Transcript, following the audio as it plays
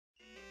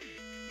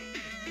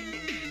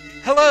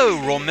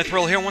Hello, Roll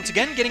Mithril here once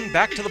again, getting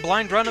back to the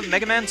blind run of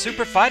Mega Man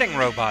Super Fighting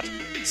Robot.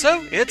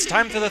 So, it's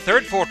time for the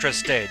third fortress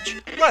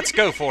stage. Let's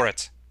go for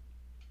it!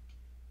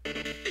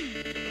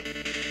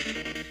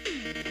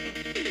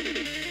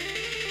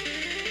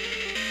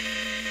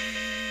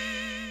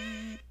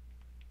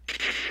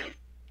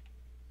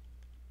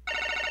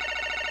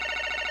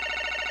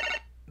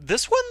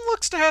 This one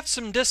looks to have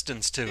some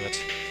distance to it.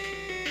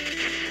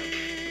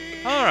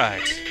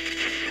 Alright.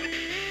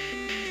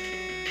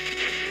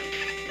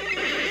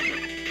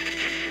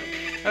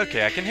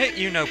 Okay, I can hit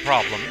you, no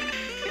problem.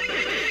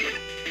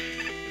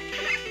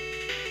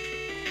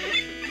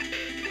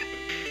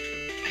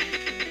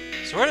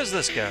 So where does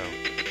this go?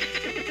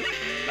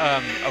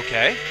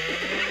 Okay.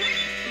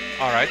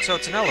 Alright, so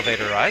it's an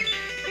elevator ride.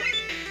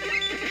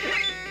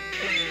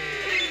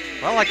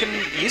 Well, I can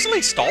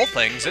easily stall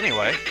things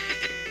anyway.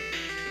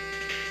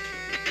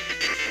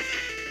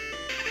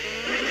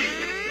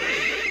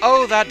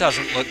 Oh, that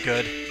doesn't look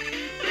good.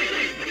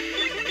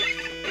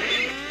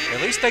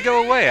 At least they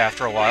go away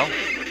after a while.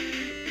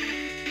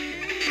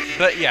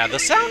 But yeah, the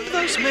sound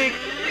those make,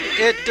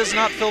 it does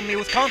not fill me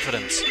with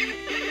confidence.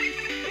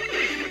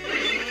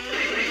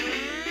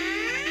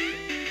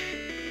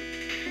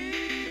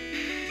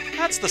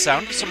 That's the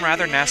sound of some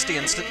rather nasty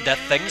instant death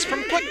things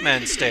from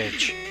Quickman's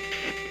stage.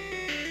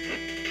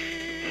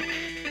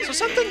 So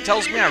something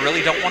tells me I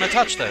really don't want to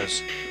touch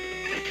those.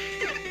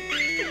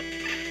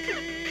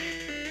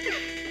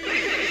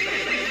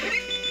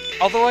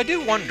 Although I do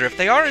wonder, if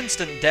they are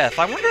instant death,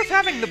 I wonder if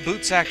having the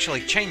boots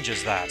actually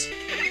changes that.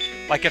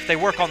 Like if they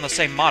work on the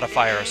same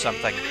modifier or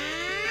something.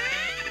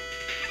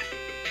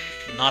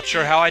 Not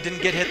sure how I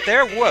didn't get hit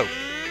there. Whoa.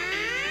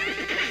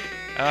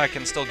 I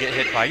can still get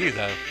hit by you,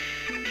 though.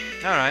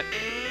 Alright.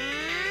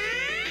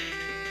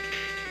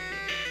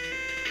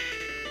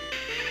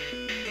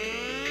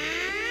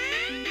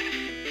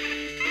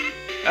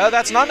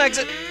 That's not an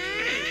exit.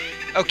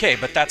 Okay,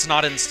 but that's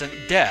not instant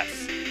death.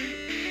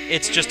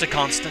 It's just a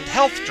constant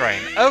health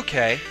drain.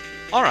 Okay.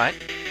 Alright.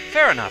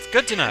 Fair enough.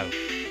 Good to know.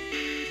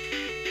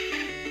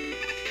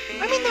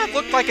 I mean, that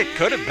looked like it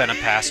could have been a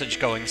passage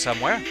going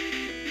somewhere.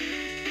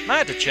 I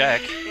had to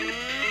check.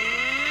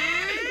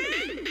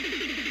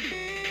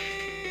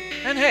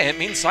 And hey, it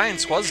means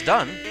science was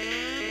done.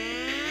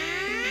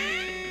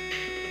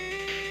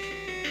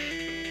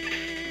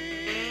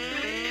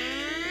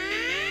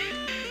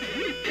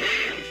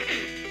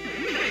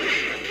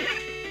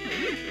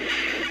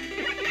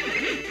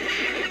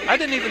 I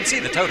didn't even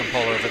see the totem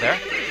pole over there.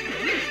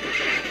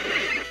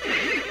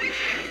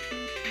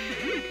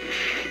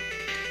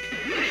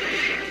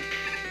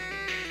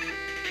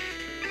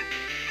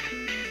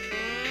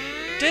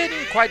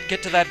 Didn't quite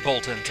get to that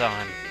bolt in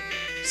time.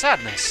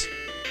 Sadness.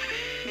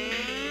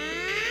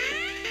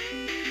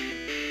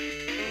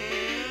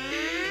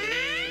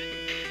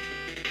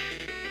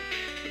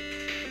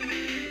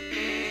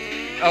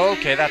 Oh,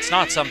 okay, that's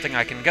not something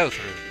I can go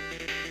through.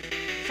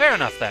 Fair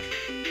enough, then.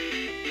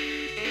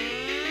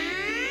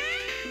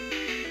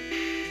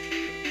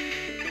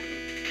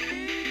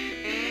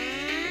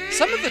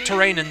 Some of the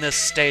terrain in this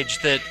stage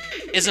that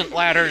isn't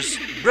ladders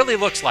really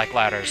looks like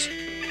ladders.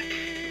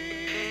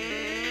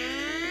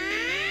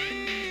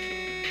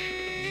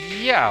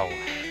 Yow.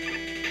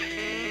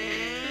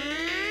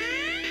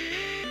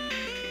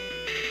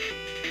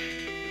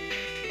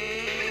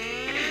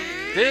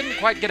 Didn't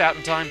quite get out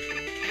in time.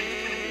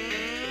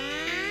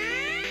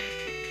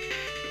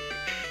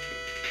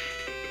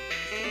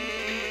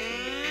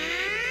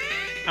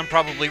 I'm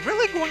probably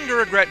really going to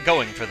regret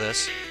going for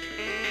this.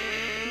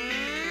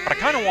 But I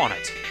kind of want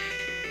it.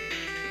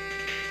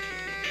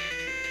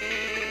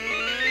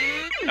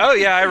 Oh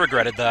yeah, I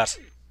regretted that.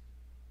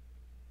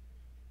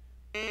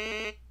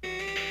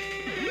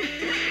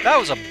 That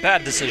was a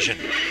bad decision.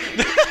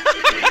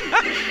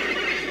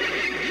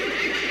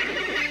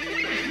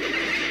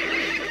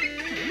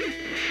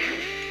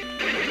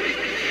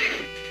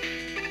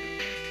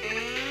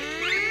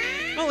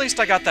 Well, at least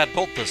I got that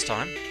bolt this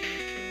time.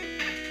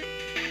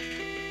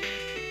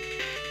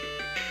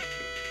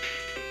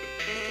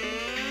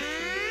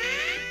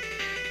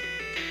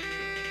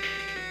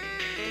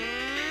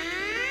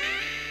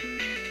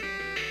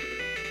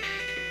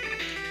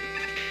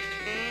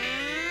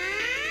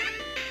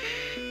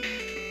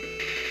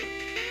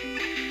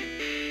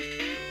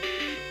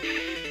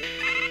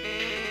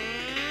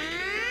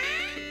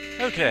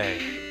 Okay.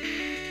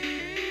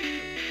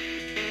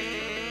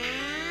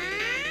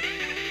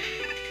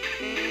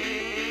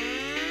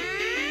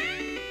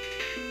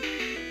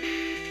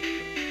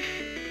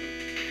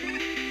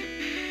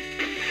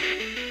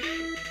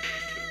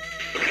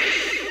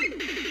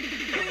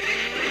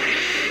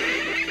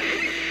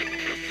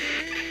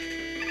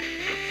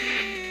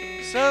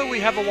 So we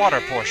have a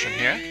water portion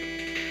here.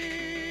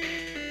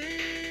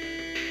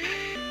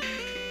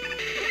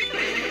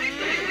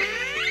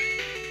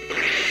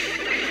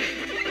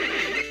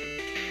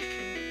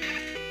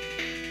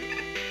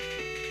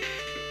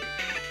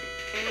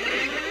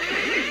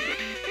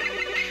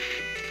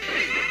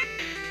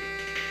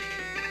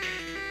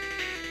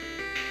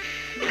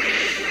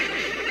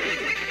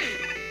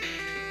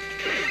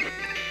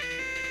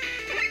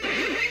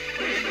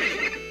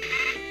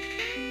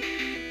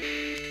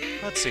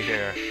 Let's see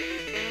here.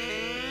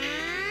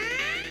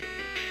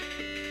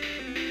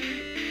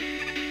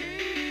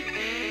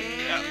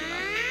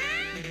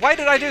 Why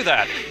did I do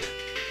that?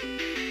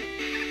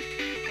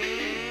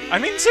 I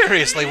mean,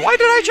 seriously, why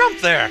did I jump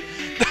there?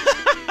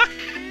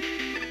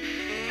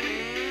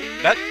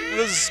 That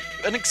was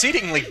an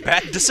exceedingly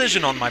bad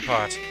decision on my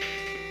part.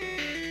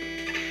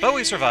 But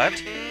we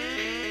survived.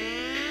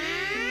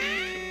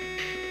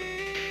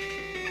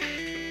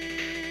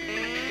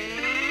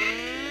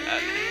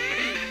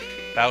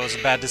 That was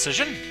a bad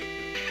decision.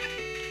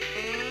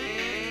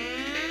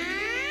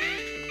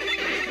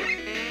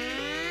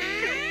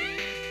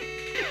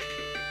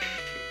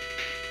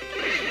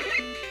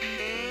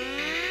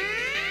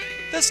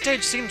 This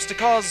stage seems to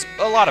cause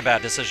a lot of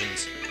bad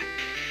decisions.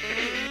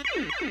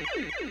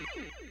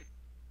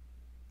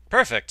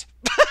 Perfect.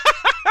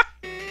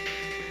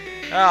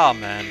 Oh,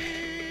 man.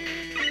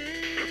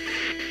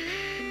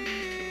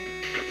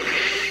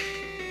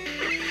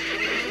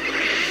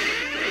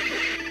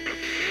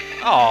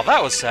 Oh,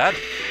 that was sad.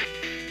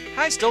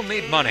 I still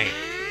need money.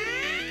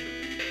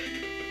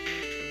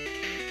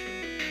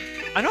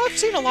 I know I've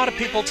seen a lot of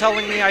people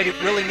telling me I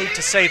really need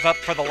to save up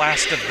for the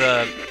last of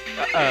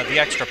the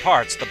extra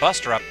parts, the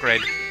Buster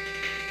upgrade.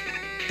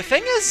 The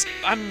thing is,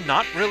 I'm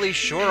not really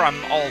sure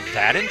I'm all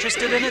that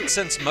interested in it,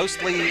 since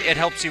mostly it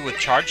helps you with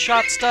charge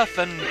shot stuff,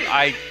 and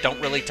I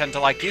don't really tend to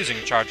like using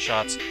charge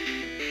shots.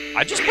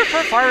 I just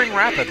prefer firing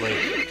rapidly.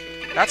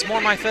 That's more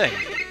my thing.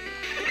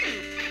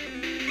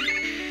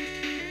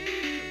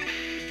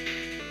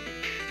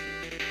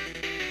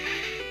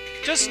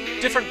 Just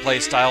different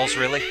playstyles,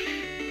 really.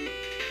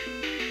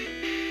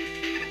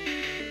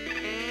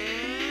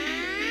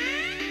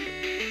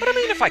 But I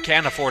mean, if I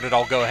can afford it,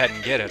 I'll go ahead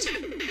and get it.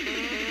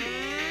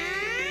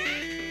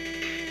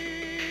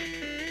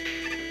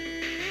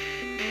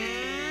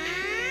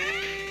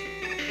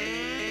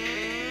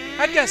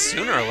 I'd guess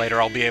sooner or later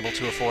I'll be able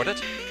to afford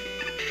it.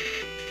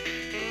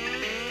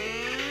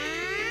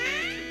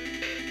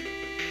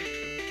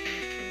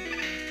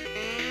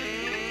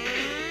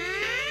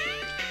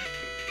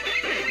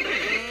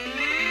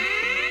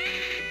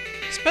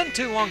 Spent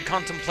too long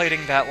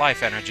contemplating that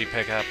life energy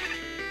pickup.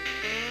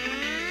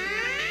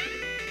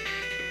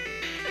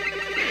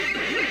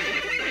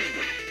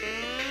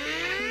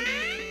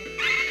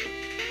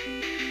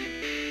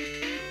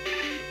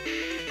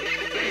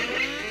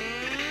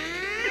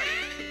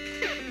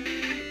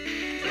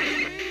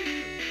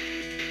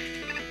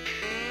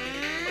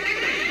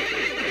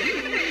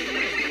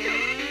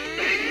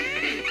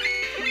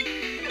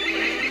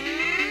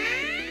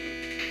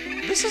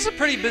 This is a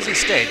pretty busy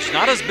stage.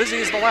 Not as busy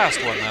as the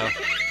last one, though.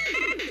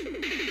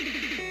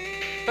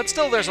 But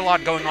still, there's a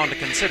lot going on to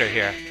consider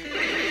here.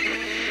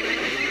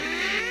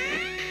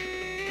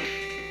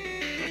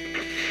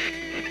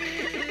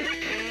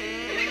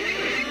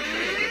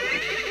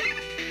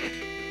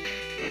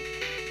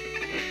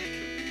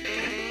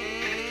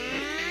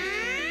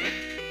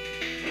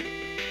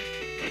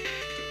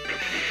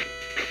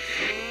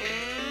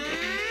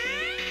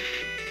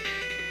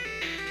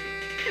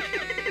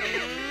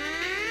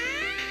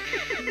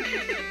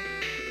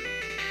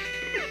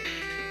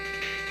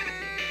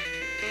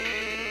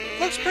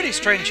 Looks pretty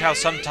strange how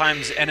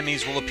sometimes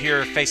enemies will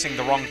appear facing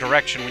the wrong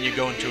direction when you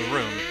go into a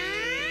room,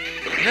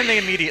 and then they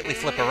immediately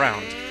flip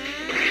around.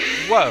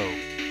 Whoa.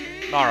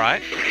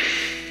 Alright.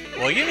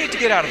 Well, you need to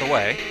get out of the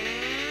way.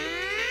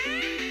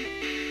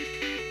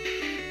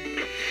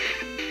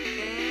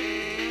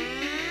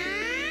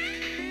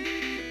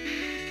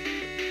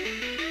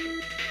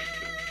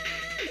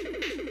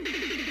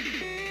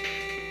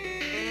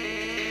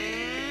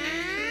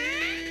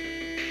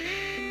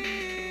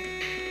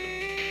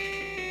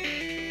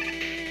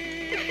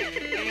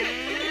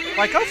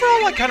 Like,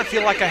 overall, I kind of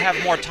feel like I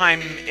have more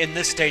time in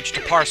this stage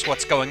to parse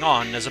what's going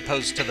on, as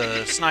opposed to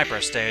the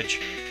sniper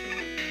stage.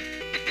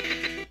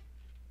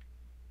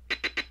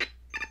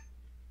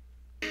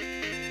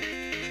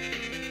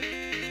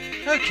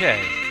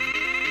 Okay.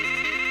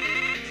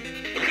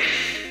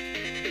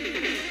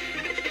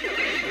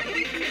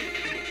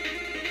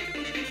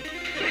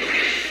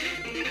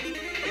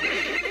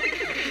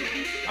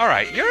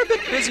 Alright, you're a bit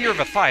busier of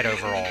a fight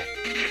overall.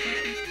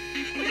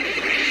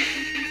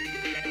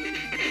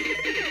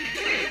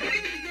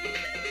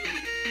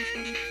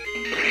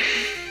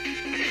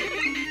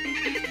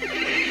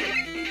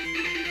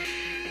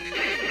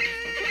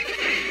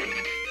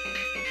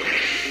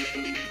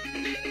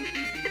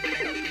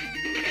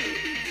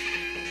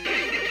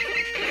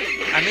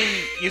 I mean,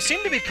 you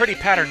seem to be pretty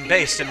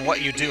pattern-based in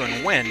what you do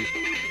and when.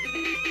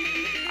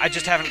 I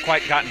just haven't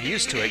quite gotten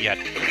used to it yet.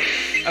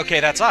 Okay,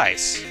 that's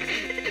ice.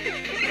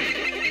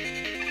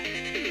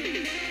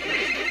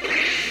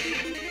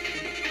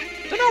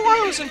 Don't know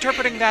why I was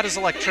interpreting that as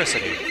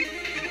electricity.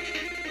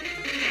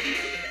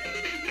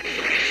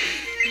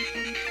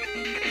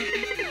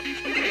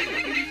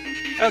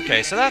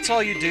 Okay, so that's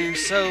all you do,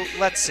 so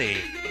let's see.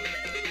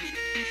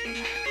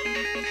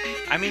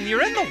 I mean,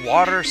 you're in the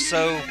water,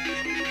 so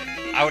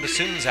I would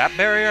assume Zap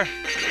Barrier?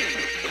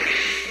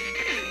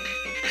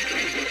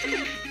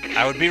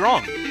 I would be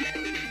wrong.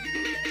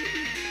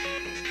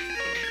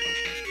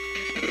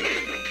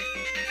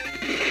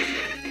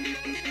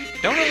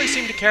 Don't really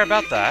seem to care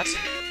about that.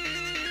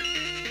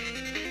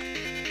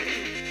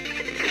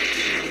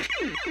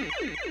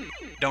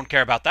 Don't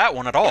care about that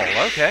one at all,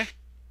 okay.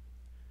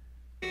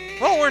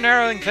 Well, we're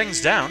narrowing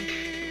things down.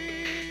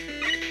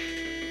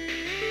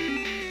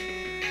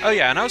 Oh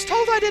yeah, and I was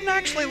told I didn't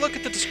actually look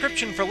at the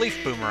description for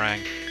Leaf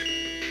Boomerang.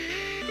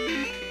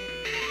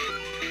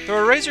 Throw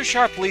a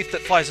razor-sharp leaf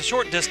that flies a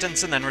short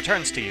distance and then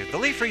returns to you. The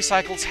leaf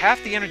recycles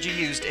half the energy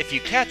used if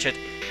you catch it,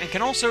 and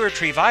can also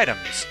retrieve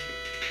items.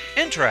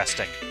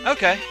 Interesting.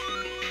 Okay.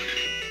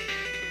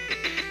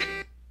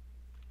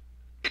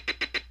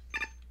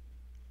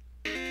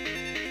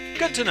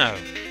 Good to know.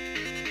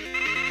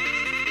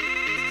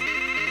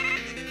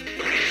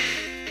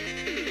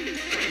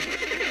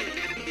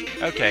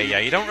 Okay, yeah,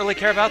 you don't really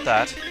care about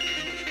that.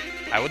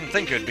 I wouldn't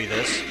think it would be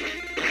this.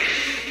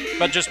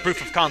 But just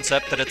proof of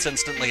concept that it's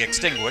instantly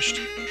extinguished.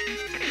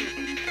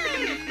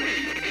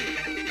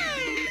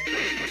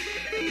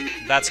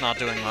 That's not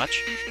doing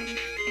much.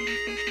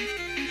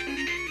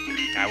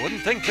 I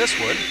wouldn't think this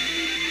would.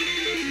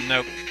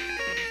 Nope.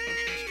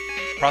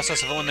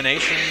 Process of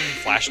elimination,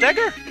 Flash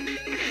Dagger?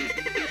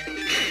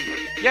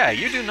 Yeah,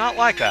 you do not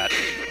like that.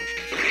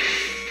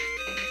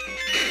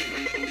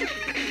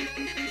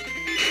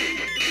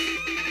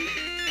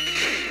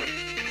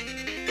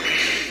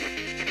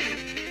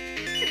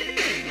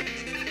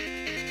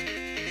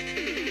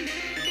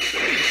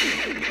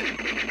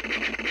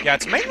 Yeah,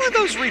 it's mainly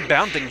those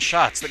rebounding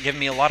shots that give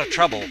me a lot of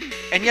trouble,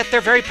 and yet they're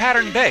very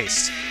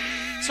pattern-based.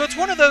 So it's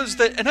one of those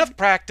that, enough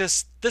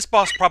practice, this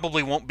boss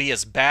probably won't be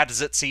as bad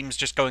as it seems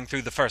just going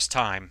through the first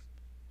time.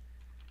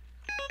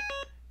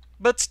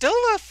 But still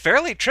a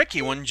fairly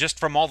tricky one just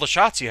from all the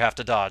shots you have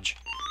to dodge.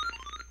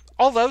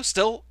 Although,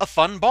 still a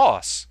fun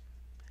boss.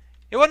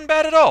 It wasn't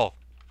bad at all.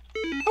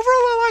 Overall,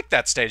 I liked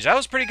that stage. That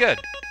was pretty good.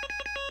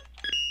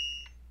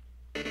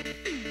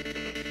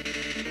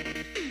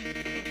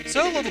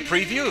 So, a little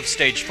preview of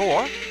Stage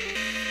 4.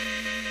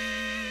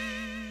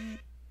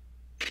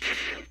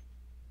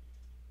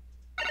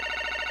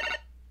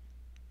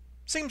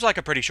 Seems like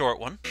a pretty short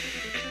one.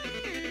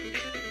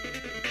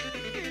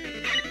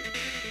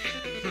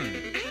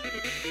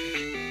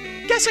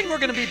 Guessing we're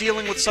going to be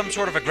dealing with some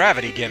sort of a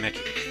gravity gimmick.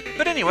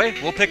 But anyway,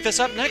 we'll pick this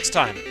up next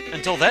time.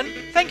 Until then,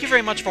 thank you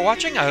very much for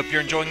watching. I hope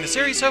you're enjoying the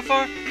series so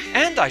far,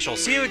 and I shall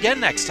see you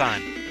again next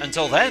time.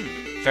 Until then,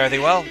 fare thee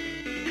well.